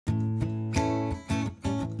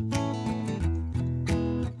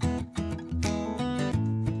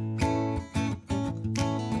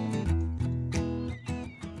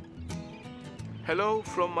Hello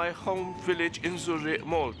from my home village in Zurich,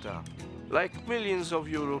 Malta. Like millions of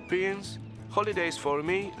Europeans, holidays for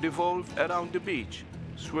me revolve around the beach,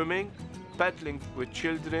 swimming, paddling with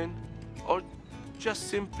children, or just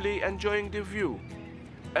simply enjoying the view.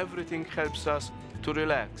 Everything helps us to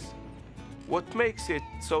relax. What makes it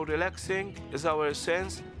so relaxing is our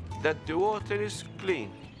sense that the water is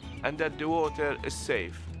clean and that the water is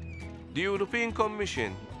safe. The European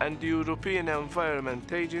Commission and the European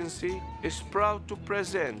Environment Agency is proud to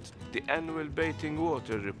present the annual Bathing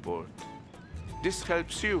Water Report. This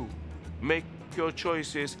helps you make your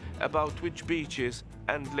choices about which beaches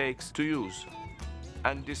and lakes to use.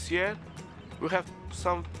 And this year, we have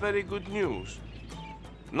some very good news.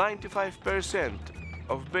 95%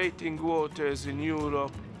 of bathing waters in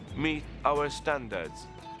Europe meet our standards.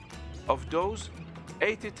 Of those,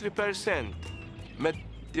 83% met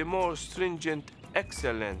the more stringent,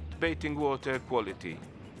 excellent bathing water quality.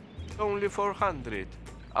 Only 400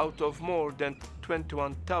 out of more than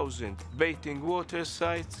 21,000 bathing water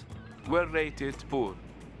sites were rated poor.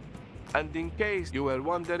 And in case you were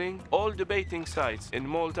wondering, all the bathing sites in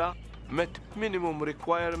Malta met minimum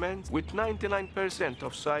requirements, with 99%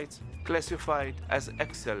 of sites classified as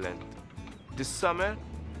excellent. This summer,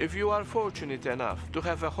 if you are fortunate enough to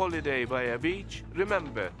have a holiday by a beach,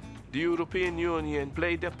 remember, the European Union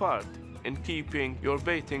played a part in keeping your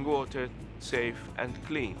bathing water safe and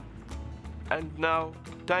clean. And now,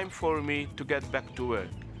 time for me to get back to work.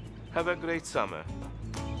 Have a great summer.